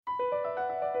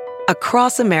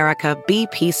Across America,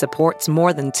 BP supports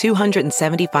more than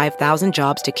 275,000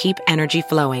 jobs to keep energy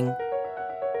flowing.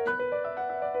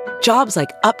 Jobs like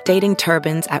updating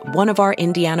turbines at one of our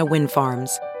Indiana wind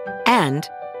farms and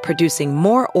producing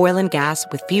more oil and gas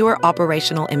with fewer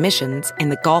operational emissions in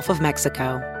the Gulf of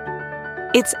Mexico.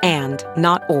 It's and,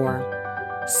 not or.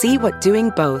 See what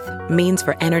doing both means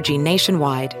for energy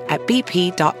nationwide at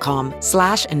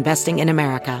bp.com/investing in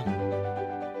America.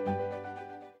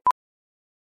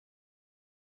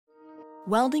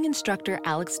 Welding instructor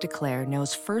Alex DeClaire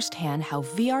knows firsthand how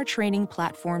VR training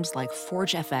platforms like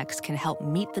ForgeFX can help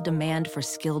meet the demand for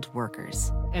skilled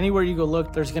workers. Anywhere you go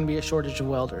look, there's going to be a shortage of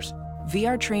welders.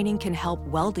 VR training can help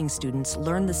welding students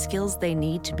learn the skills they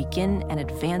need to begin and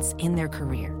advance in their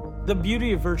career. The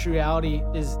beauty of virtual reality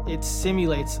is it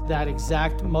simulates that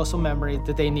exact muscle memory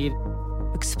that they need.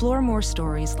 Explore more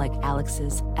stories like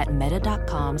Alex's at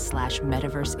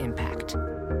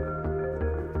meta.com/metaverseimpact.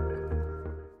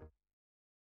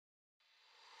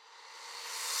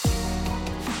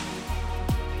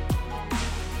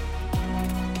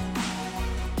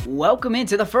 Welcome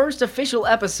into the first official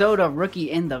episode of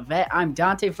Rookie and the Vet. I'm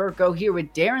Dante Furco here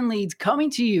with Darren Leeds,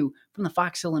 coming to you from the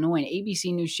Fox, Illinois and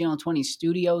ABC News Channel 20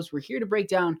 studios. We're here to break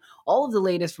down all of the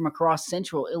latest from across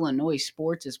Central Illinois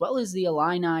sports, as well as the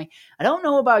Illini. I don't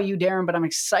know about you, Darren, but I'm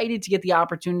excited to get the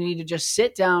opportunity to just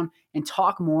sit down and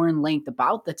talk more in length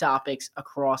about the topics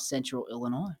across Central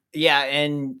Illinois. Yeah,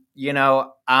 and,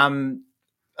 I'm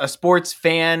a sports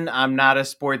fan. I'm not a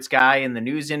sports guy in the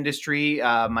news industry.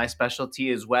 My specialty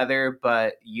is weather,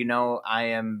 but I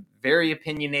am very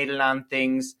opinionated on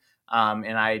things,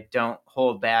 and I don't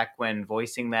hold back when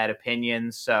voicing that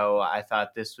opinion. So I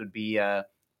thought this would be a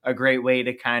great way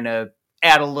to kind of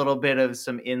add a little bit of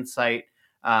some insight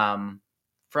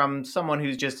from someone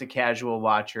who's just a casual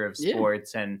watcher of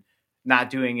sports and not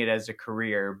doing it as a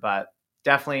career, but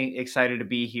definitely excited to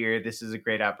be here. This is a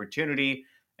great opportunity.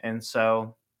 And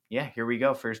so yeah, here we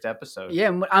go. First episode. Yeah,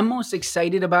 and what I'm most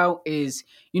excited about is,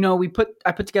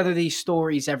 I put together these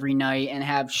stories every night and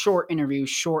have short interviews,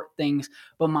 short things.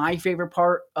 But my favorite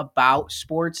part about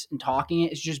sports and talking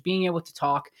it is just being able to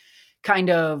talk kind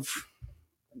of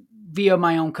via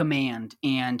my own command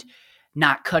and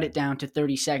not cut it down to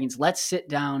 30 seconds. Let's sit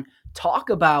down, talk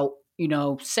about,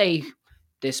 say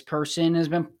this person has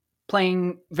been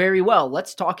playing very well.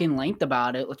 Let's talk in length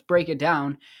about it. Let's break it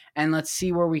down and let's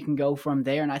see where we can go from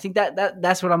there. And I think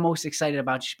that's what I'm most excited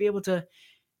about. Just be able to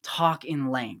talk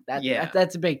in length.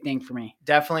 That's a big thing for me.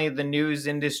 Definitely the news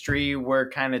industry, we're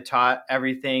kind of taught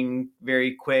everything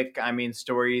very quick. I mean,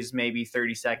 stories maybe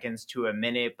 30 seconds to a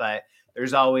minute, but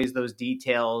there's always those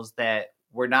details that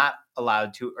we're not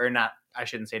allowed to, or not, I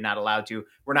shouldn't say not allowed to,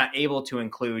 we're not able to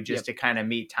include just to kind of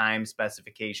meet time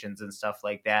specifications and stuff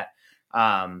like that.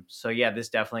 So yeah, this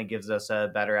definitely gives us a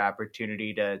better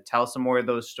opportunity to tell some more of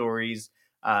those stories,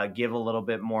 give a little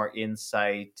bit more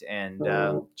insight, and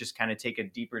just kind of take a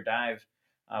deeper dive.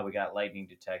 We got lightning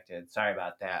detected. Sorry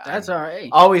about that. That's all right.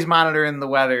 Always monitoring the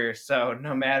weather, so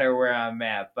no matter where I'm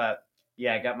at. But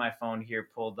yeah, I got my phone here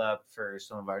pulled up for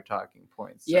some of our talking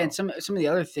points. So. Yeah, and some of the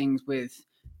other things with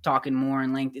talking more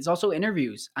in length. It's also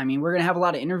interviews. I mean, we're going to have a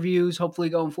lot of interviews, hopefully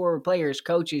going forward, players,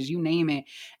 coaches, you name it.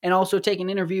 And also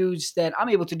taking interviews that I'm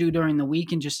able to do during the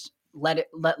week and just let it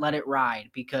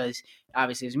ride, because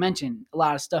obviously, as you mentioned, a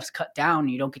lot of stuff's cut down.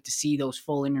 You don't get to see those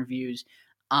full interviews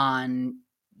on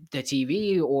the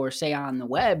TV or say on the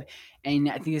web. And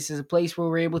I think this is a place where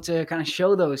we're able to kind of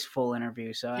show those full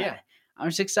interviews. So yeah, I'm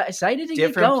just excited to get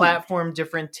going. Different platform,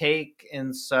 different take.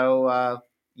 And so,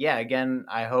 again,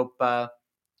 I hope,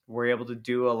 we're able to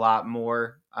do a lot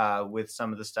more with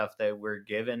some of the stuff that we're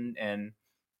given. And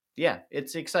yeah,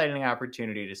 it's an exciting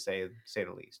opportunity to say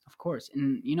the least. Of course.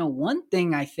 And, one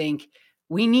thing I think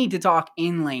we need to talk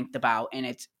in length about, and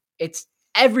it's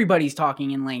everybody's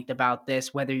talking in length about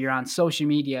this, whether you're on social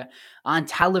media, on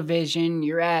television,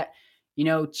 you're at,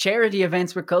 charity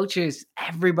events with coaches,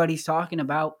 everybody's talking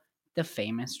about the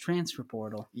famous transfer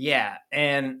portal. Yeah.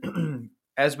 And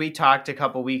as we talked a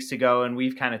couple weeks ago, and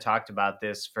we've kind of talked about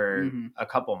this for a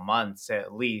couple months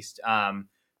at least,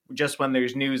 just when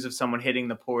there's news of someone hitting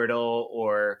the portal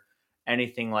or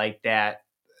anything like that,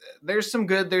 there's some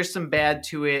good, there's some bad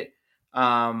to it.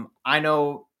 I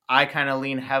know I kind of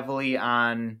lean heavily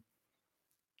on,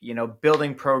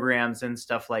 building programs and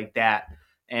stuff like that.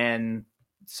 And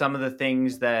some of the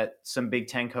things that some Big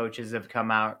Ten coaches have come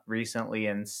out recently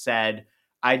and said,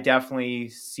 I definitely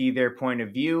see their point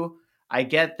of view. I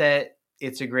get that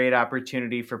it's a great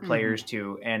opportunity for players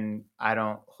too, and I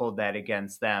don't hold that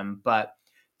against them, but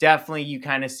definitely you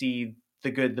kind of see the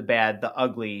good, the bad, the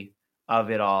ugly of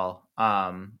it all.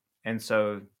 And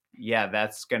so, yeah,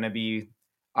 that's going to be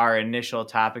our initial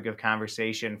topic of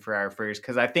conversation for our first,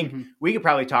 because I think we could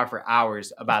probably talk for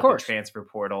hours about the transfer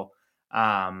portal.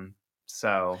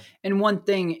 So, and one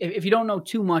thing, if you don't know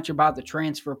too much about the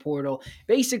transfer portal,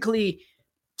 basically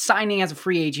signing as a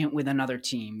free agent with another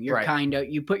team, you're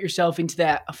you put yourself into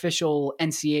that official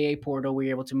NCAA portal where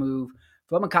you're able to move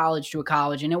from a college to a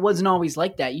college. And it wasn't always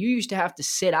like that. You used to have to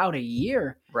sit out a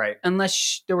year, right?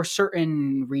 Unless there were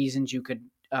certain reasons you could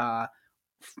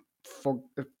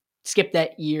skip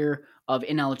that year of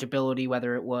ineligibility,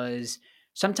 whether it was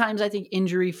sometimes I think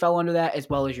injury fell under that, as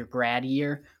well as your grad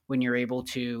year when you're able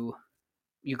to,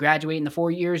 you graduate in the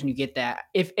 4 years and you get that.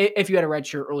 If you had a red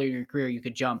shirt earlier in your career, you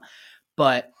could jump.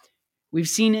 But we've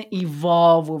seen it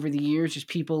evolve over the years, just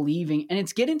people leaving. And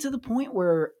it's getting to the point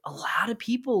where a lot of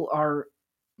people are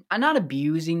not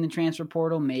abusing the transfer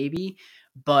portal, maybe,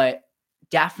 but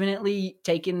definitely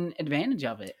taking advantage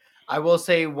of it. I will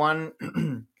say one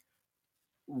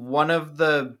of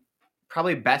the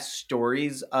probably best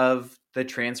stories of the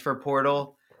transfer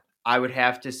portal, I would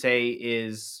have to say,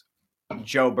 is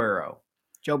Joe Burrow.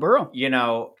 Joe Burrow. You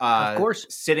know, of course,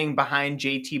 sitting behind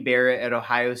JT Barrett at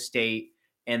Ohio State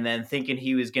and then thinking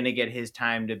he was going to get his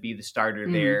time to be the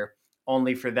starter there,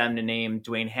 only for them to name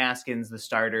Dwayne Haskins the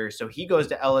starter. So he goes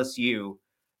to LSU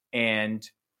and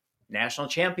national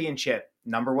championship,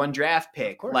 number 1 draft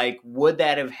pick. Like, would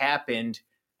that have happened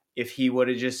if he would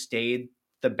have just stayed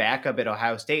the backup at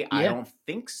Ohio State? Yeah. I don't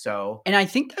think so. And I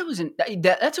think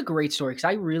that's a great story, because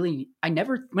I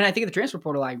never, when I think of the transfer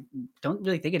portal, I don't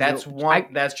really think of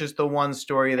it. That's just the one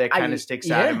story that kind of sticks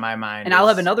out in my mind. And I'll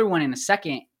have another one in a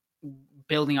second,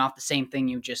 building off the same thing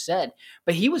you just said.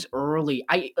 But he was early.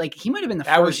 He might have been the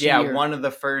first year. One of the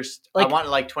first. I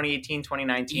wanted 2018,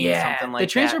 2019, something like that.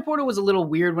 The transfer portal was a little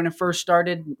weird when it first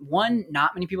started. One,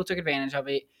 not many people took advantage of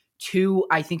it. Two,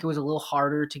 I think it was a little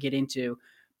harder to get into.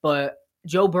 But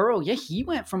Joe Burrow, he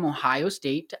went from Ohio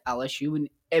State to LSU, and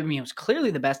I mean, it was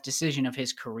clearly the best decision of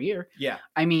his career. Yeah.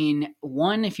 I mean,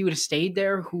 one, if he would have stayed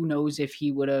there, who knows if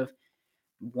he would have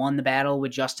won the battle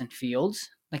with Justin Fields.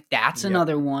 Like, that's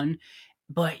another one.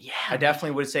 But yeah, I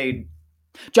definitely would say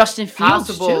Justin Fields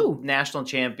possible too. National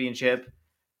championship,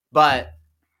 but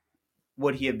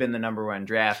would he have been the number 1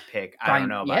 draft pick? I don't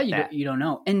know about that. You don't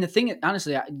know. And the thing,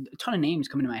 honestly, a ton of names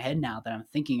come into my head now that I'm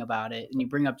thinking about it. And you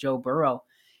bring up Joe Burrow,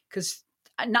 because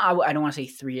I don't want to say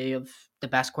 3 of the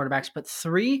best quarterbacks, but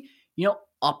 3,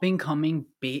 up and coming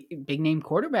big name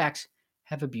quarterbacks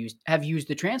have used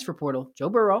the transfer portal. Joe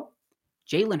Burrow,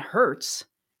 Jalen Hurts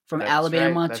from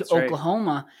Alabama to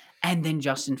Oklahoma. And then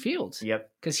Justin Fields.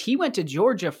 Yep. Because he went to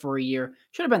Georgia for a year.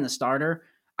 Should have been the starter.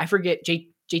 I forget.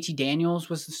 JT Daniels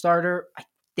was the starter, I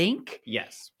think.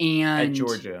 Yes. And at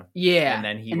Georgia. Yeah. And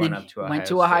then he went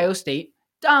to Ohio State,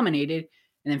 dominated.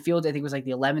 And then Fields, I think, was like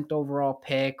the 11th overall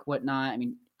pick, whatnot. I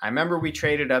mean, I remember we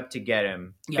traded up to get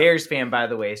him. Yep. Bears fan, by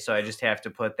the way, so I just have to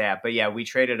put that. But yeah, we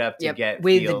traded up to get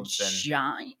with Fields.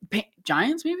 The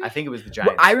Giants, maybe? I think it was the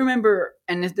Giants. Well, I remember,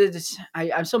 and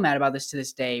I'm so mad about this to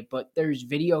this day, but there's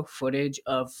video footage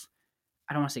of,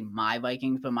 I don't want to say my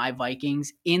Vikings, but my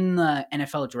Vikings in the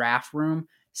NFL draft room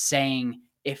saying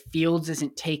if Fields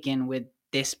isn't taken with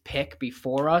this pick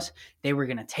before us, they were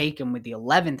going to take him with the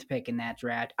 11th pick in that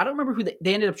draft. I don't remember who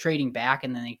they ended up trading back,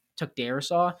 and then they took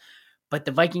Darisaw. But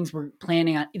the Vikings were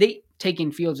planning on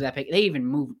taking Fields with that pick. They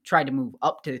even tried to move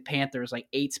up to the Panthers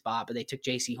 8 spot, but they took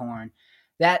J.C. Horn.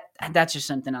 That's just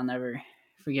something I'll never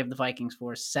forgive the Vikings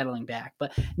for, settling back.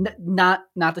 But not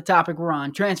the topic we're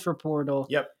on. Transfer portal.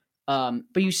 Yep.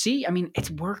 But you see, I mean, it's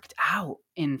worked out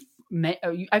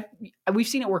we've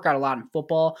seen it work out a lot in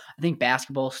football. I think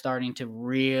basketball is starting to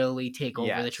really take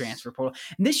over the transfer portal.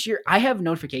 And this year, I have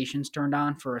notifications turned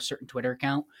on for a certain Twitter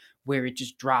account where it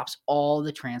just drops all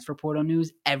the transfer portal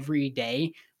news every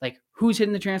day, like who's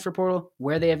hitting the transfer portal,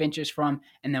 where they have interest from,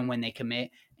 and then when they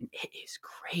commit. And it is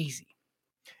crazy.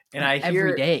 And I hear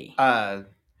every day.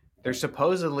 There's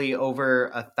supposedly over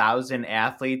 1,000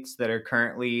 athletes that are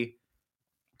currently,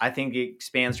 I think it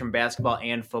expands from basketball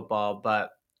and football,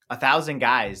 but 1,000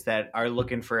 guys that are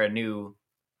looking for a new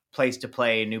place to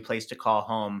play, a new place to call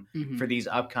home for these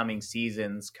upcoming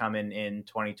seasons coming in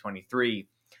 2023.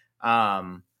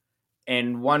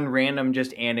 And one random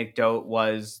just anecdote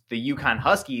was the UConn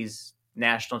Huskies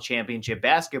national championship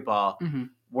basketball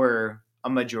were a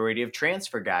majority of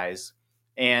transfer guys.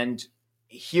 And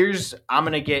I'm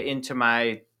going to get into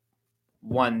my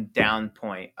one down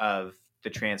point of the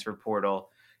transfer portal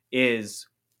is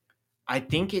I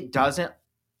think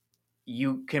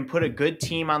you can put a good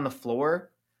team on the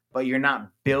floor, but you're not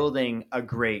building a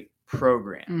great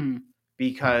program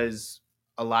because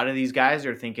a lot of these guys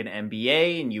are thinking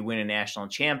NBA and you win a national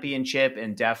championship,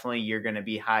 and definitely you're going to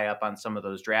be high up on some of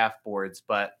those draft boards.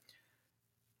 But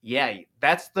yeah,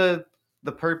 that's the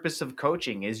purpose of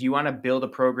coaching is you want to build a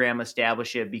program,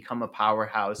 establish it, become a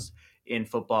powerhouse in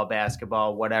football,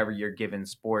 basketball, whatever your given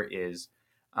sport is.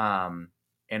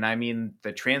 And I mean,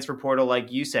 the transfer portal,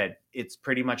 like you said, it's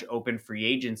pretty much open free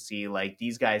agency. Like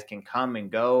these guys can come and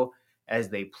go as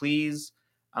they please.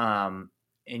 And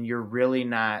you're really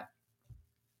not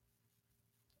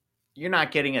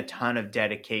getting a ton of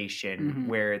dedication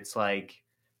where it's like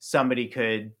somebody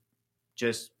could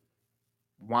just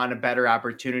want a better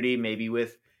opportunity, maybe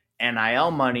with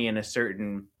NIL money in a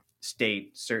certain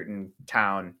state, certain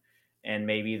town, and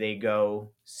maybe they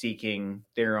go seeking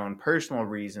their own personal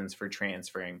reasons for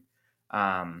transferring.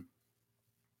 But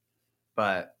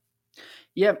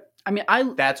yeah, I mean,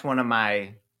 that's one of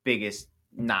my biggest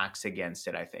knocks against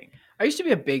it, I think. I used to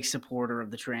be a big supporter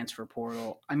of the transfer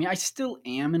portal. I mean, I still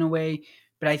am in a way,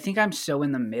 but I think I'm so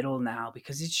in the middle now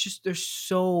because it's just there's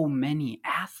so many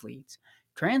athletes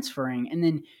transferring. And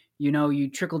then, you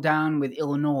trickle down with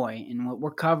Illinois and what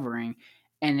we're covering.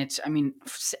 And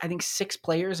I think 6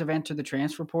 players have entered the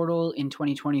transfer portal in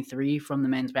 2023 from the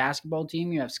men's basketball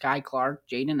team. You have Sky Clark,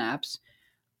 Jaden Epps,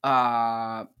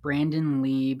 Brandon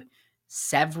Lieb,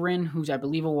 Severin, who's I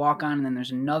believe a walk-on, and then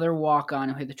there's another walk-on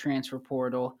who hit the transfer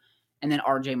portal, and then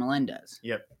RJ Melendez.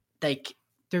 Yep. Like,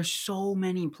 there's so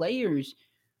many players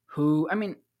who, I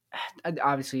mean,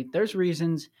 obviously there's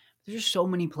reasons. There's just so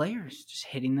many players just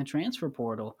hitting the transfer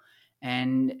portal.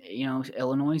 And,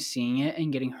 Illinois seeing it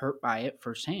and getting hurt by it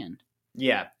firsthand.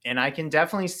 Yeah, and I can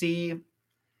definitely see,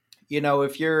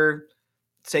 if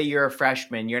say you're a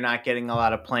freshman, you're not getting a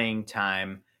lot of playing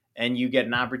time, and you get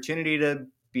an opportunity to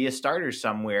be a starter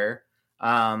somewhere,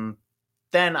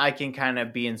 then I can kind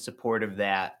of be in support of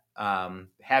that.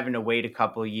 Having to wait a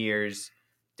couple years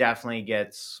definitely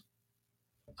gets,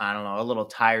 I don't know, a little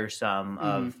tiresome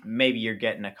of maybe you're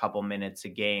getting a couple minutes a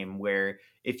game, where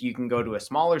if you can go to a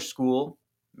smaller school,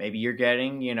 maybe you're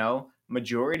getting,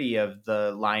 majority of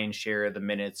the lion's share of the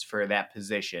minutes for that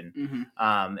position.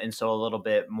 And so a little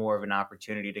bit more of an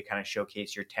opportunity to kind of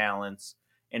showcase your talents.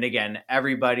 And again,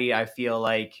 everybody I feel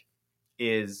like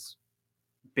is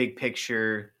big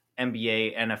picture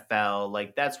NBA, NFL.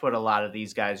 Like that's what a lot of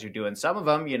these guys are doing. Some of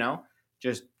them,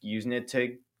 just using it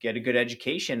to get a good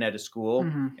education at a school,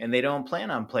 and they don't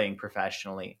plan on playing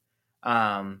professionally.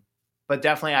 But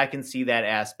definitely I can see that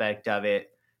aspect of it.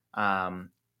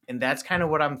 And that's kind of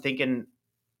what I'm thinking,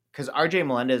 because RJ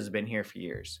Melendez has been here for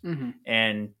years.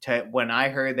 And when I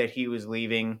heard that he was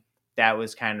leaving, that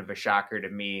was kind of a shocker to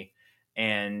me.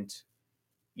 And,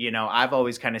 I've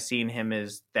always kind of seen him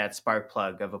as that spark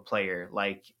plug of a player,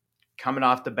 like coming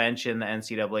off the bench in the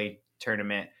NCAA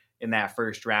tournament in that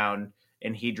first round,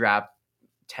 and he dropped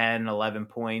 10, 11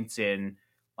 points in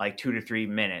like 2 to 3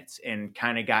 minutes and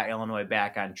kind of got Illinois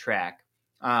back on track.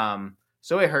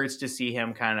 So it hurts to see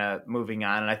him kind of moving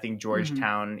on. And I think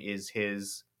Georgetown is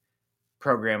his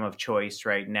program of choice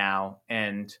right now.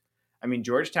 And I mean,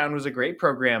 Georgetown was a great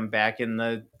program back in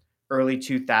the early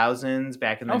 2000s,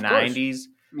 back in the 90s.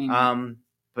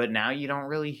 But now you don't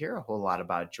really hear a whole lot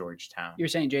about Georgetown. You're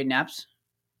saying Jaden Epps?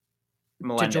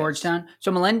 To Georgetown.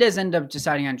 So Melendez ended up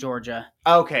deciding on Georgia.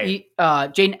 Okay.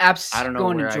 Jaden Epps I don't know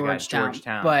going where to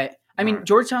Georgetown. But I mean,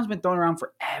 Georgetown's been thrown around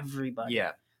for everybody.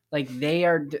 Yeah. Like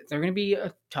they're going to be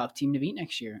a tough team to beat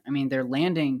next year. I mean, they're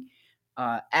landing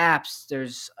Apps.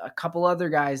 There's a couple other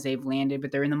guys they've landed,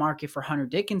 but they're in the market for Hunter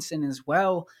Dickinson as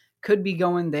well. Could be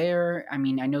going there. I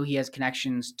mean, I know he has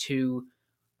connections to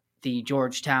the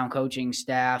Georgetown coaching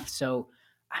staff, so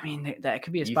I mean that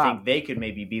could be a spot. You think they could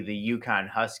maybe be the UConn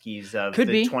Huskies of the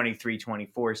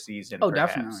 23-24 season? Oh,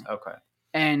 perhaps. Definitely. Okay.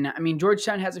 And I mean,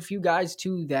 Georgetown has a few guys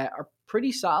too that are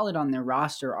pretty solid on their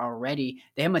roster already.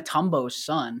 They have Mutombo's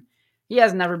son. He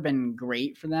has never been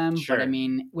great for them, sure. But I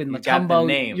mean, with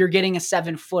Mutombo, you're getting a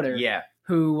 7-footer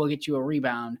who will get you a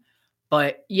rebound.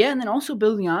 But yeah, and then also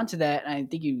building onto that, and I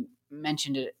think you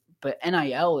mentioned it, but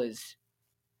NIL is.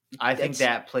 I think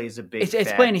that plays a big factor.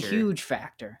 It's playing a huge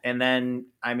factor. And then,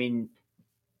 I mean,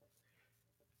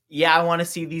 yeah, I want to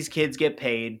see these kids get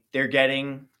paid. They're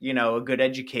getting, a good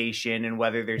education, and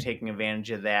whether they're taking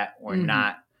advantage of that or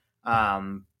not.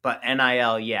 But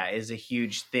NIL, is a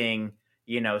huge thing.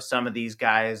 Some of these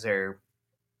guys are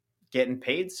getting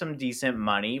paid some decent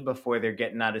money before they're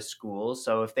getting out of school.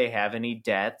 So if they have any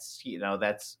debts,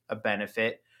 that's a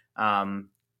benefit.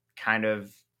 Kind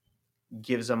of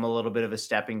gives them a little bit of a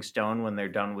stepping stone when they're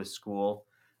done with school.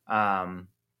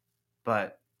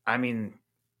 But I mean,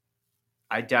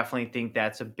 I definitely think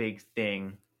that's a big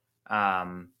thing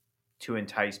to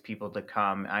entice people to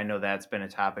come. I know that's been a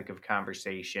topic of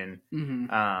conversation.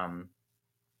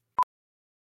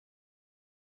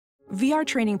 VR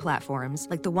training platforms,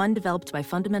 like the one developed by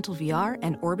Fundamental VR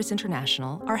and Orbis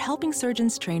International, are helping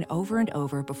surgeons train over and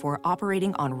over before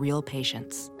operating on real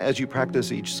patients. As you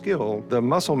practice each skill, the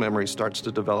muscle memory starts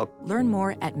to develop. Learn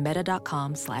more at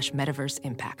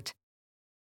meta.com/metaverseimpact.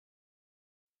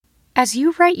 As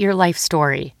you write your life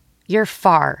story, you're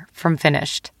far from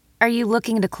finished. Are you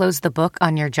looking to close the book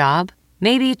on your job?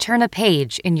 Maybe turn a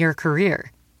page in your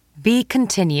career? Be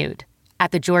continued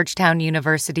at the Georgetown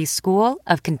University School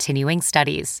of Continuing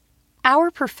Studies. Our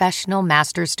professional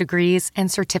master's degrees and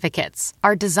certificates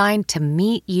are designed to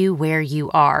meet you where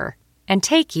you are and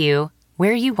take you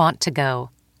where you want to go.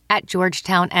 At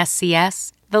Georgetown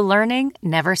SCS, the learning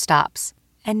never stops,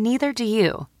 and neither do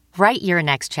you. Write your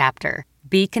next chapter.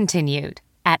 Be continued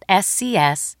at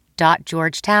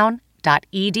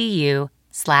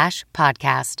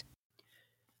scs.georgetown.edu/podcast.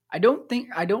 I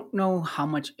don't know how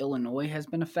much Illinois has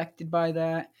been affected by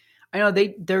that. I know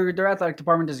their athletic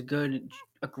department does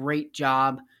a great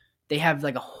job. They have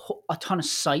like a ton of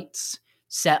sites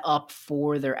set up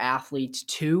for their athletes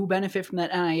to benefit from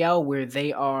that NIL, where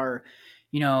they are,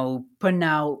 putting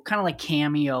out kind of like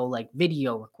Cameo, like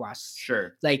video requests.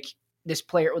 Sure. Like this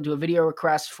player will do a video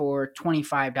request for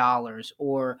 $25,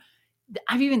 or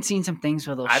I've even seen some things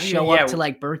where they'll show up to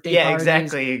like birthday parties. Yeah,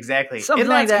 exactly. Something and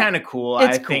like that's that. kind of cool,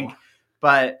 It's I think.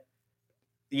 But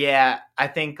yeah, I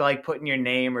think like putting your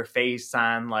name or face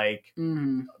on like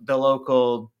the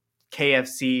local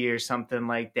KFC or something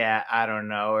like that, I don't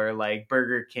know, or like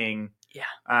Burger King. Yeah.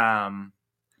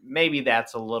 Maybe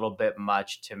that's a little bit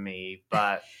much to me,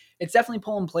 but it's definitely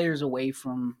pulling players away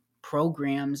from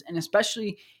programs, and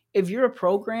especially if you're a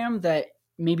program that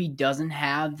maybe doesn't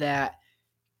have that,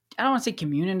 I don't want to say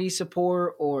community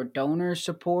support or donor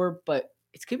support, but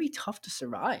it's going to be tough to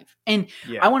survive. And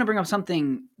I want to bring up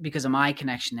something because of my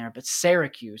connection there, but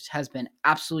Syracuse has been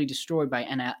absolutely destroyed by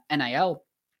NIL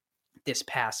this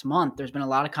past month. There's been a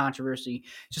lot of controversy.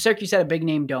 So Syracuse had a big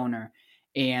name donor,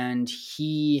 and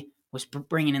he was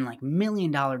bringing in like $1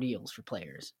 million deals for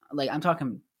players. Like I'm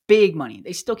talking big money.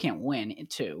 They still can't win it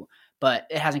too, but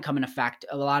it hasn't come in effect.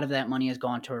 A lot of that money has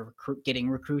gone to getting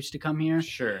recruits to come here.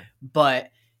 Sure. But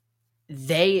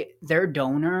their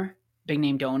donor, big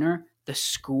name donor, the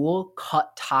school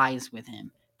cut ties with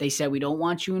him. They said, we don't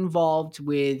want you involved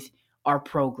with our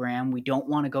program. We don't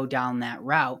want to go down that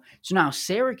route. So now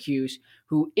Syracuse,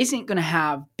 who isn't going to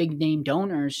have big name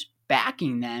donors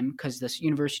backing them because this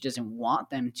university doesn't want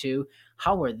them to,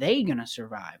 how are they going to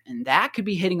survive? And that could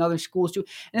be hitting other schools too.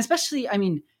 And especially, I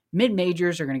mean,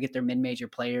 mid-majors are going to get their mid-major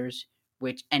players,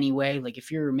 which anyway, like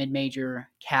if you're a mid-major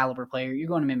caliber player, you're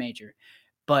going to mid-major.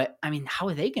 But, I mean, how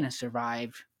are they going to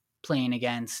survive playing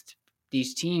against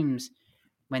these teams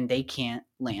when they can't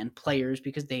land players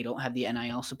because they don't have the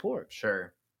NIL support?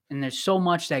 Sure. And there's so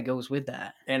much that goes with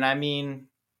that. And, I mean,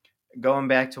 going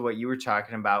back to what you were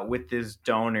talking about with this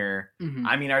donor,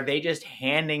 I mean, are they just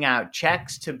handing out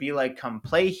checks to be like, come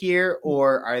play here,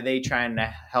 or are they trying to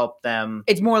help them?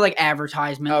 It's more like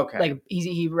advertisement. Okay. Like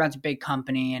he runs a big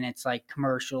company and it's like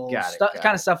commercials,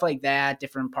 kind of stuff like that,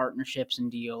 different partnerships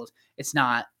and deals. It's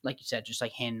not, like you said, just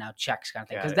like handing out checks kind of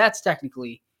thing. Because that's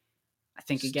technically, I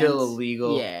think, still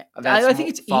illegal. Yeah. I think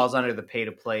it falls under the pay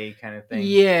to play kind of thing.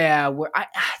 Yeah. Where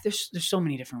there's so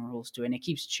many different rules to it, and it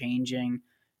keeps changing.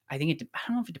 I think I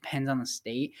don't know if it depends on the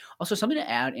state. Also, something to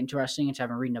add interesting, which I've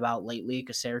been reading about lately,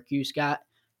 because Syracuse got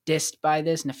dissed by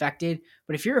this and affected.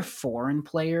 But if you're a foreign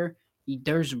player,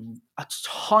 there's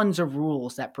tons of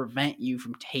rules that prevent you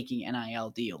from taking NIL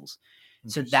deals.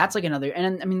 So that's like another.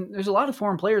 And I mean, there's a lot of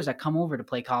foreign players that come over to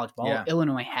play college ball. Yeah.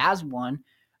 Illinois has one.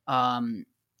 And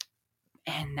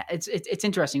it's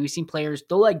interesting. We've seen players,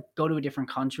 they'll like go to a different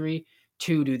country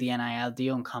to do the NIL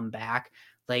deal and come back.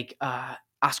 Like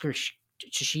Oscar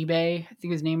Tshiebwe, I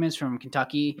think his name is, from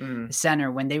Kentucky, the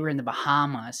center, when they were in the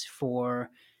Bahamas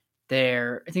for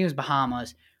their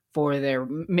mid-season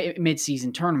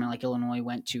tournament, like Illinois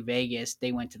went to Vegas,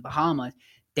 they went to the Bahamas.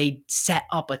 They set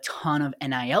up a ton of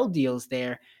NIL deals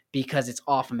there because it's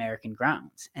off American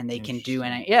grounds, and they can do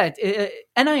NIL. Yeah,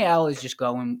 NIL is just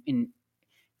going in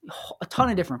a ton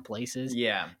of different places.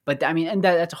 Yeah, but I mean, and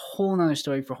that's a whole nother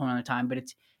story for a whole nother time. But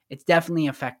it's definitely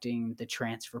affecting the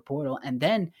transfer portal, and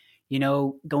then,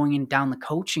 going down the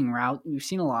coaching route, we've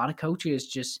seen a lot of coaches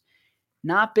just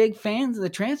not big fans of the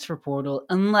transfer portal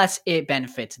unless it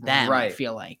benefits them, right. I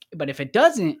feel like. But if it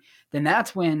doesn't, then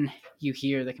that's when you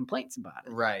hear the complaints about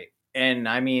it. Right. And,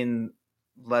 I mean,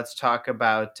 let's talk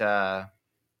about oh,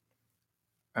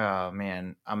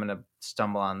 man, I'm going to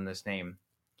stumble on this name.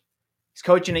 He's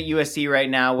coaching at USC right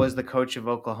now, was the coach of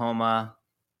Oklahoma.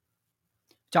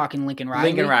 Talking Lincoln Riley.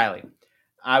 Lincoln Riley.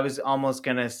 I was almost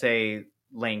going to say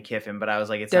Lane Kiffin, but I was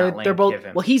like, it's not Lane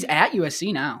Kiffin. Well, he's at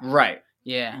USC now. Right.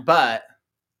 Yeah. But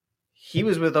he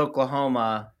was with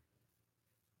Oklahoma,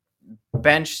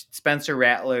 benched Spencer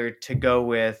Rattler to go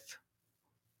with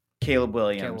Caleb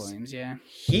Williams. Caleb Williams, yeah.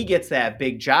 He gets that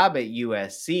big job at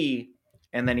USC,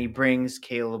 and then he brings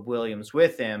Caleb Williams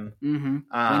with him.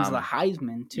 Mm-hmm. Wins the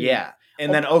Heisman, too. Yeah.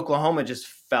 And then Oklahoma just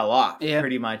fell off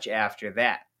pretty much after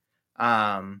that.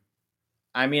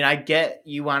 I mean, I get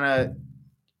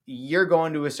you're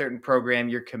going to a certain program,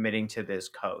 you're committing to this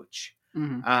coach.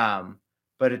 Mm-hmm.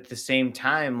 But at the same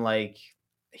time, like,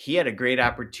 he had a great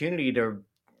opportunity to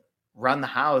run the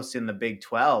house in the Big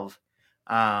 12.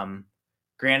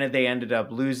 Granted, they ended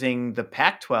up losing the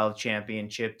Pac-12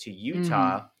 championship to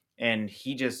Utah, and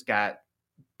he just got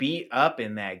beat up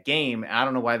in that game. I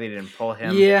don't know why they didn't pull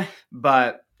him. Yeah.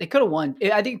 But they could have won.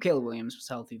 I think Caleb Williams was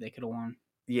healthy. They could have won.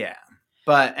 Yeah.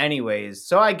 But anyways,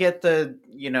 so I get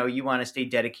you want to stay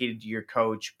dedicated to your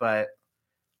coach, but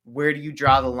where do you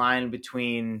draw the line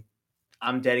between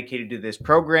I'm dedicated to this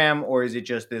program, or is it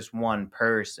just this one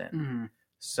person? Mm-hmm.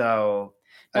 So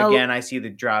again, I see the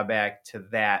drawback to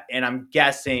that. And I'm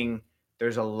guessing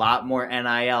there's a lot more NIL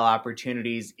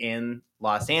opportunities in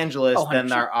Los Angeles than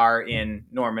there are in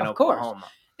Norman, Oklahoma.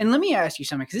 And let me ask you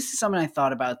something, because this is something I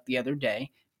thought about the other day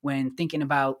when thinking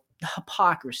about the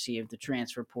hypocrisy of the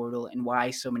transfer portal and why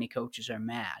so many coaches are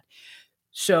mad.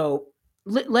 So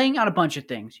laying out a bunch of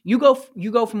things. You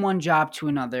go from one job to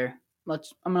another. I'm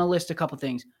going to list a couple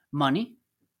things. Money,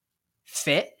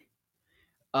 fit,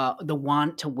 the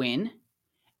want to win,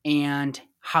 and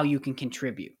how you can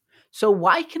contribute. So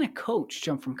why can a coach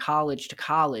jump from college to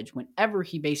college whenever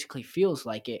he basically feels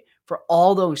like it for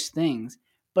all those things,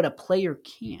 but a player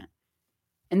can't?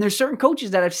 And there's certain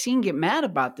coaches that I've seen get mad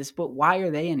about this, but why are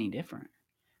they any different?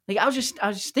 Like, I was just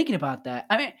thinking about that.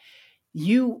 I mean,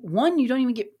 you don't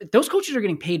even get, those coaches are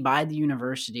getting paid by the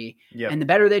university, and the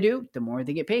better they do, the more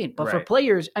they get paid. But for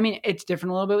players, I mean, it's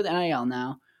different a little bit with NIL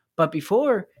now, but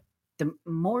before, the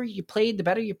more you played, the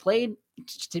better you played,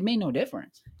 it made no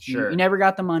difference. Sure. You never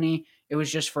got the money. It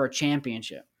was just for a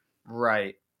championship.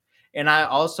 Right. And I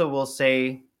also will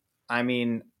say, I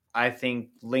mean, I think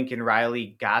Lincoln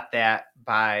Riley got that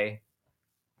by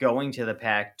going to the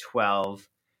Pac-12.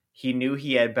 He knew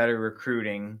he had better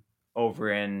recruiting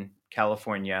over in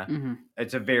California. Mm-hmm.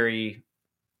 It's a very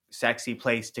sexy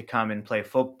place to come and play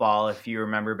football. If you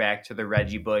remember back to the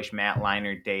Reggie Bush, Matt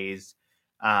Leinart days,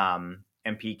 and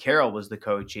Pete Carroll was the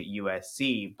coach at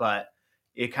USC, but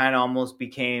it kind of almost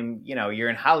became, you're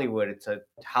in Hollywood. It's a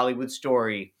Hollywood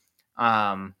story.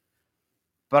 But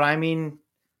I mean,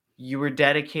 you were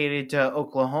dedicated to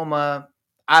Oklahoma.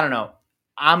 I don't know.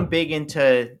 I'm big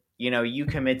into, you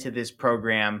commit to this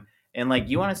program and like,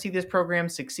 you want to see this program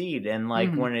succeed. And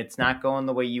like, when it's not going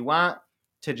the way you want,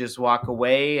 to just walk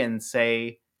away and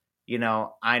say,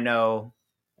 I know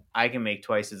I can make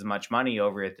twice as much money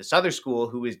over at this other school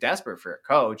who is desperate for a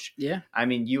coach. Yeah. I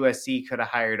mean, USC could have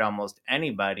hired almost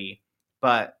anybody,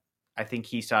 but I think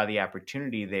he saw the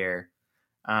opportunity there.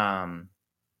 I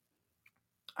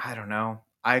don't know.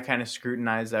 I kind of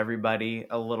scrutinize everybody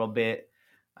a little bit.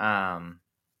 But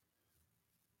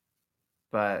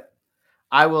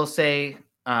I will say,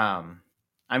 I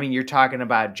mean, you're talking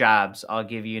about jobs. I'll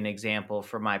give you an example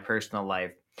from my personal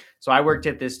life. So I worked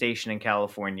at this station in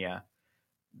California.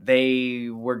 They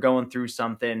were going through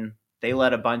something. They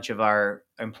let a bunch of our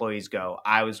employees go.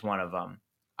 I was one of them.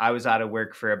 I was out of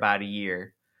work for about a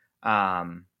year.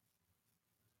 And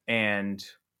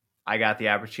I got the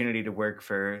opportunity to work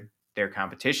for their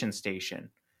competition station.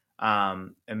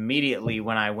 Immediately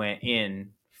when I went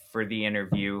in for the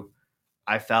interview,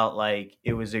 I felt like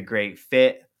it was a great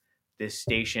fit. This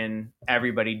station,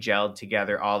 everybody gelled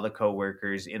together, all the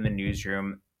coworkers in the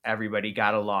newsroom, everybody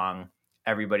got along,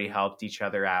 everybody helped each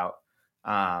other out.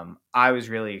 I was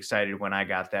really excited when I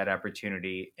got that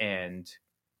opportunity, and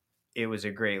it was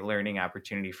a great learning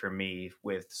opportunity for me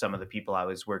with some of the people I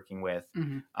was working with.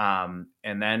 Mm-hmm.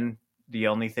 And then the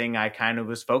only thing I kind of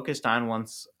was focused on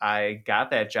once I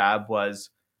got that job was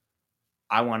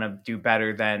I want to do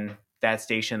better than that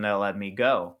station that let me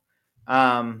go.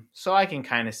 So I can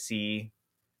kind of see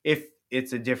if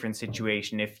it's a different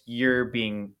situation,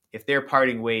 if they're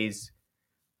parting ways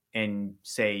and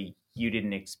say you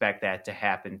didn't expect that to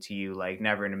happen to you, like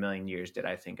never in a million years did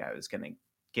I think I was going to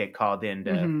get called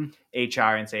into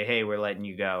HR and say, hey, we're letting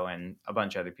you go. And a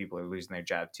bunch of other people are losing their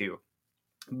job too.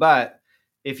 But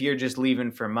if you're just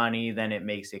leaving for money, then it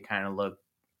makes it kind of look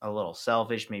a little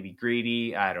selfish, maybe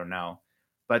greedy. I don't know.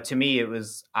 But to me,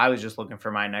 I was just looking for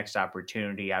my next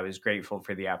opportunity. I was grateful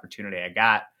for the opportunity I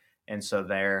got. And so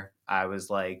there I was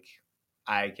like,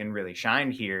 I can really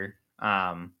shine here.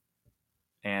 And,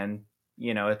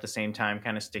 at the same time,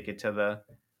 kind of stick it to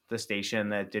the station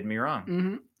that did me wrong.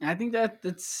 Mm-hmm. I think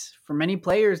that's for many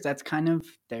players, that's kind of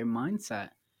their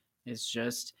mindset. It's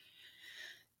just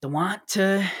the want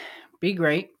to be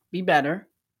great, be better,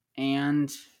 and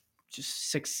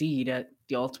just succeed at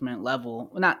the ultimate level.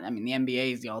 Well, the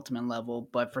NBA is the ultimate level,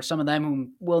 but for some of them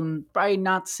who will probably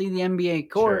not see the NBA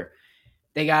court, Sure.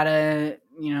 they gotta,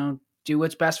 do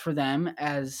what's best for them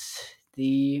as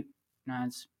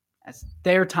as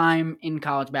their time in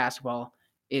college basketball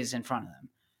is in front of them.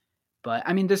 But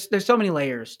there's so many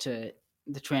layers to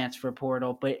the transfer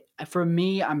portal. But for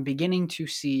me, I'm beginning to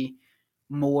see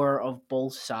more of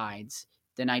both sides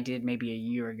than I did maybe a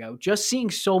year ago. Just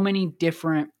seeing so many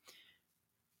different,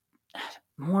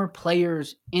 more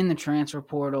players in the transfer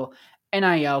portal,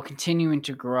 NIL continuing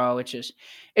to grow. It's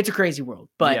a crazy world.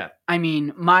 But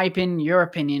my opinion, your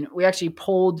opinion, we actually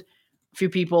polled a few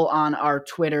people on our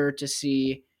Twitter to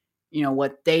see,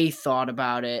 what they thought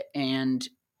about it. And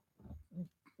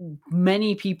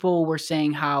many people were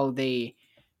saying how they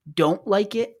don't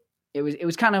like it. It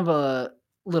was kind of a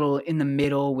little in the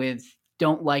middle with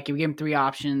don't like it. We gave them 3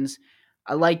 options.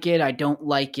 I like it, I don't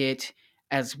like it,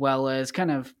 as well as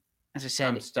kind of, as I said,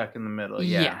 I'm stuck in the middle.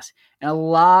 Yeah. Yes. And a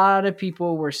lot of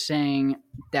people were saying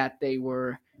that they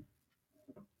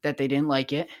didn't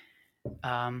like it,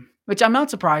 which I'm not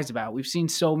surprised about. We've seen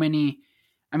so many.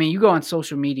 You go on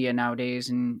social media nowadays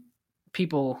and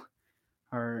people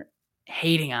are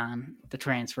hating on the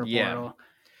transfer portal.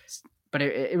 But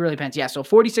it really depends. Yeah, so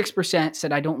 46%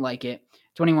 said I don't like it,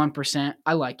 21%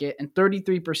 I like it, and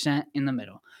 33% in the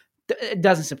middle. It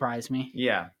doesn't surprise me.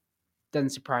 Yeah. Doesn't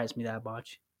surprise me that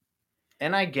much.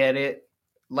 And I get it.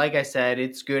 Like I said,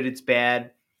 it's good, it's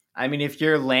bad. If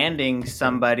you're landing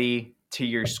somebody to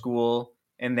your school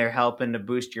and they're helping to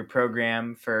boost your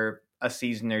program for a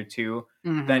season or two,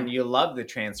 then you love the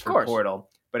transfer portal.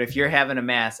 But if you're having a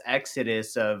mass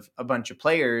exodus of a bunch of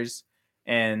players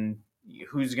and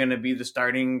who's going to be the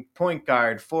starting point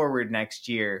guard forward next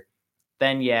year,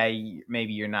 then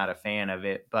maybe you're not a fan of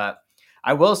it. But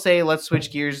I will say, let's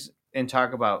switch gears and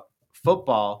talk about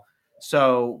football.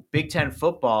 So Big Ten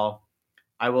football,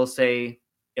 I will say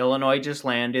Illinois just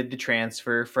landed the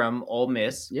transfer from Ole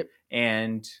Miss. Yep.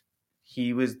 And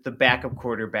he was the backup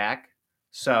quarterback.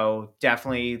 So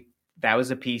definitely that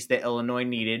was a piece that Illinois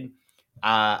needed.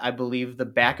 I believe the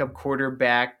backup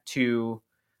quarterback to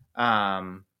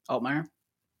Altmaier?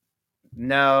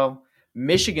 No,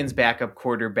 Michigan's backup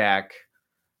quarterback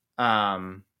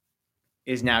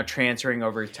is now transferring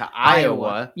over to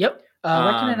Iowa. Yep.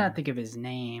 Why can I not think of his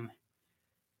name?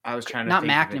 I was trying to not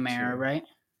think McNamara, of it right?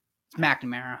 It's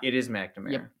McNamara. It is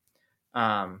McNamara. Yep.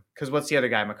 Because what's the other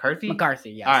guy? McCarthy?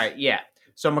 McCarthy, yes. All right, yeah.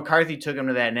 So McCarthy took him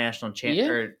to that national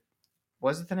championship. Yeah. Or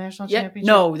was it the national championship?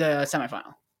 No, the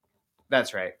semifinal.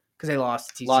 That's right. Because they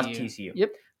lost to TCU. Lost TCU.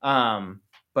 Yep.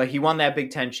 But he won that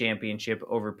Big Ten championship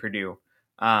over Purdue.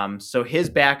 So his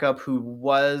backup, who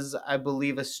was, I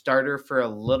believe, a starter for a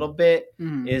little bit,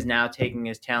 is now taking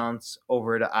his talents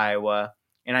over to Iowa.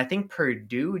 And I think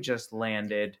Purdue just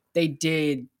landed. They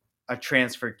did. A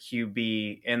transfer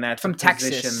QB, and that's from a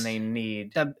position Texas. they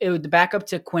need. The backup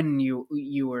to Quinn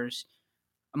Ewers.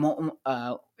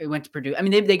 It went to Purdue.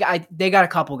 They got a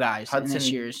couple guys Hudson in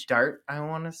this year's Dart. I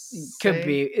want to say could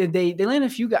be. They landed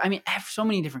a few guys. So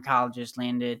many different colleges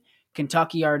landed.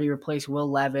 Kentucky already replaced Will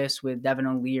Levis with Devin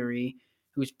O'Leary,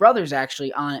 whose brother's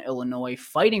actually on Illinois,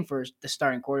 fighting for the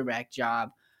starting quarterback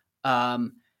job.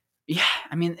 We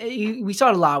saw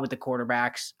it a lot with the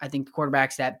quarterbacks. I think the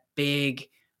quarterback's that big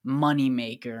money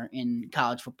maker in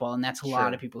college football, and that's a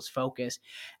lot of people's focus.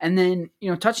 And then,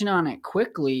 touching on it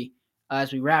quickly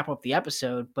as we wrap up the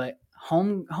episode, but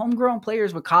homegrown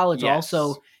players with college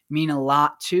also mean a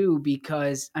lot too,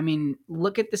 because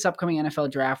look at this upcoming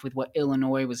NFL draft with what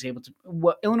Illinois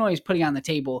is putting on the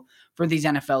table for these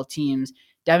NFL teams.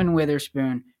 Devin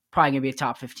Witherspoon, probably going to be a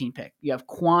top 15 pick. You have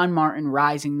Quan Martin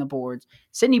rising the boards,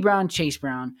 Sidney Brown, Chase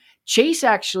Brown. Chase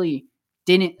actually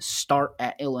didn't start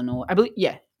at Illinois. I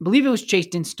believe it was Chase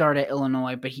didn't start at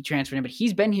Illinois, but he transferred in. But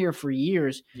he's been here for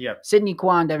years. Yep. Sidney,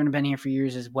 Quan, Devin have been here for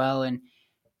years as well. And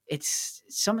it's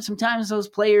sometimes those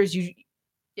players,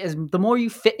 the more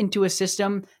you fit into a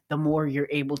system, the more you're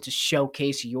able to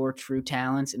showcase your true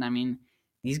talents. And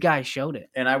these guys showed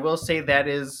it. And I will say that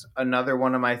is another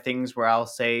one of my things where I'll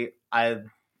say I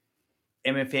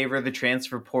am in favor of the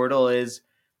transfer portal is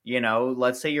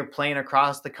let's say you're playing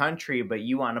across the country, but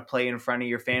you want to play in front of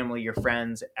your family, your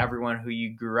friends, everyone who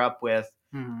you grew up with,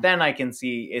 then I can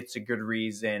see it's a good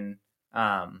reason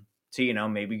to,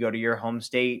 maybe go to your home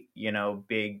state,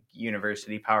 big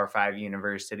university, Power 5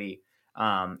 university.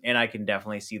 And I can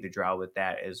definitely see the draw with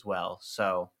that as well.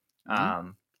 So,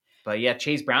 but yeah,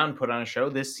 Chase Brown put on a show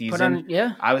this season.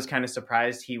 I was kind of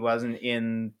surprised he wasn't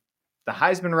in the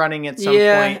Heisman running at some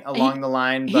point along the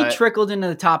line. But he trickled into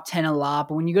the top 10 a lot.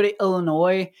 But when you go to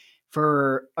Illinois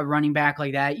for a running back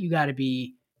like that, you got to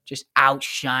be just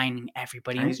outshining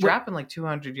everybody. And he's dropping like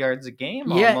 200 yards a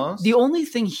game almost. The only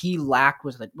thing he lacked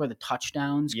were the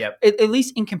touchdowns. Yep. At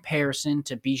least in comparison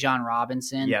to Bijan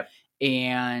Robinson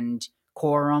and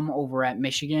Corum over at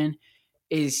Michigan,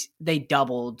 is they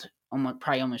doubled,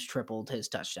 probably almost tripled his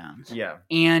touchdowns. Yeah.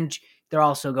 And they're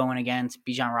also going against,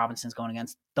 Bijan Robinson's going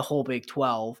against the whole Big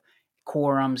 12.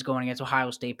 Corum's going against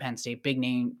Ohio State, Penn State, big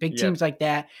teams like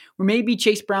that. Or maybe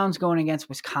Chase Brown's going against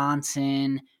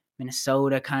Wisconsin,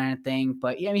 Minnesota kind of thing.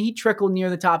 But yeah, I mean, he trickled near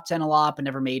the top 10 a lot, but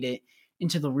never made it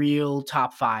into the real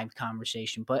top 5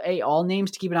 conversation. But hey, all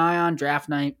names to keep an eye on draft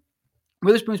night.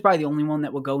 Witherspoon's probably the only one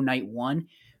that will go night 1.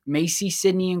 Macy,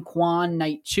 Sydney, and Quan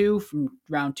night 2 from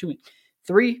round 2 and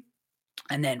 3.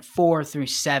 And then 4 through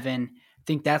 7. I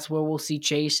think that's where we'll see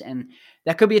Chase. And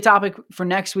that could be a topic for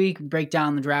next week. Break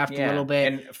down the draft a little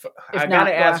bit. And I got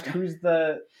to ask, who's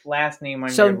the last name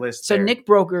on your list So there? Nick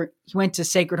Broker, he went to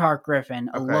Sacred Heart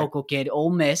Griffin, a local kid, Ole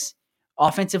Miss.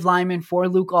 Offensive lineman for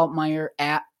Luke Altmaier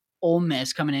at Ole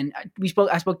Miss coming in.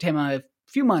 I spoke to him a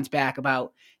few months back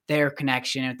about their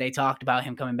connection. They talked about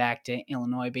him coming back to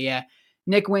Illinois. But yeah,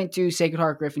 Nick went to Sacred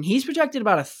Heart Griffin. He's projected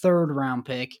about a 3rd round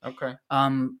pick. Okay.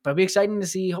 But it'll be exciting to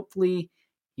see, hopefully,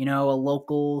 a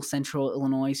local Central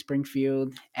Illinois,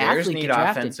 Springfield Bears athlete need get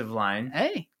drafted. offensive line.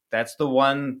 Hey. That's the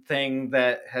one thing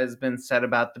that has been said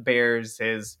about the Bears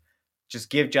is just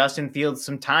give Justin Fields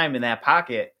some time in that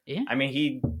pocket. Yeah. I mean,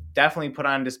 he definitely put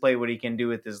on display what he can do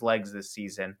with his legs this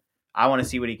season. I want to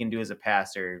see what he can do as a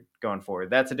passer going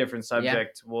forward. That's a different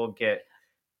subject. Yeah. We'll get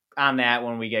on that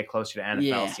when we get closer to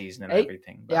NFL season and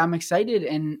everything. But. Yeah, I'm excited,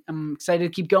 and I'm excited to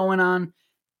keep going on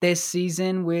this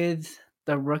season with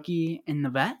the rookie and the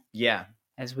vet. Yeah.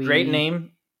 Great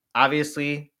name.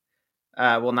 Obviously.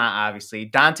 Not obviously.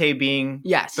 Dante being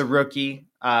the rookie.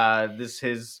 This is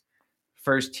his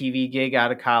first TV gig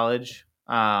out of college.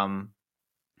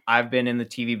 I've been in the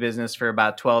TV business for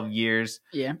about 12 years.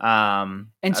 Yeah. And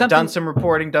I've done some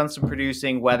reporting, done some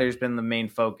producing. Weather's been the main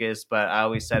focus, but I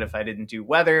always said if I didn't do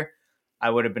weather,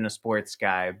 I would have been a sports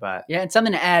guy. But yeah, and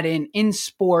something to add in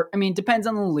sport. I mean, it depends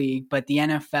on the league, but the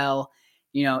NFL,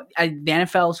 the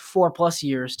NFL's 4+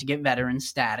 years to get veteran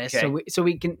status. Okay. So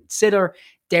we consider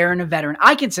Darren a veteran.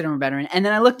 I consider him a veteran. And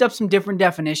then I looked up some different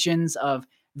definitions of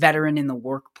veteran in the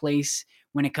workplace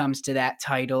when it comes to that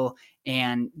title,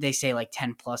 and they say like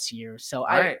 10+ years. So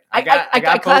I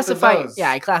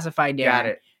classify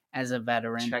Darren as a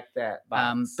veteran. Check that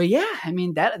box. But yeah, I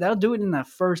mean that'll do it in the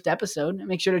first episode.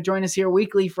 Make sure to join us here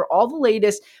weekly for all the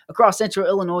latest across Central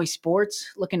Illinois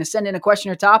sports. Looking to send in a question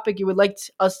or topic you would like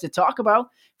us to talk about?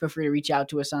 Feel free to reach out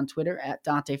to us on Twitter at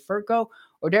Dante Furco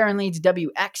or Darren Leeds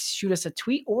WX. Shoot us a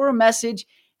tweet or a message,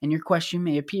 and your question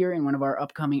may appear in one of our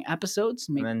upcoming episodes.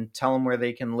 And then tell them where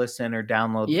they can listen or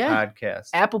download the podcast.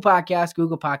 Apple Podcasts,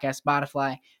 Google Podcasts,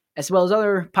 Spotify, as well as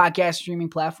other podcast streaming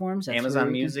platforms. That's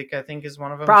Amazon Music, I think, is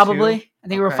one of them. Probably. Too. I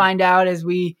think we'll find out as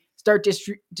we start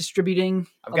distributing.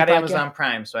 I've got Amazon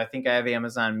Prime, so I think I have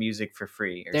Amazon Music for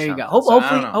free. There you go.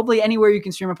 Hopefully anywhere you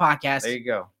can stream a podcast, there you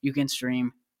go. You can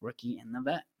stream Rookie and the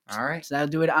Vet. All right. So that'll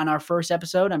do it on our first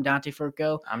episode. I'm Dante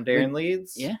Furco. I'm Darren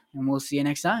Leeds. Yeah, and we'll see you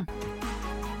next time.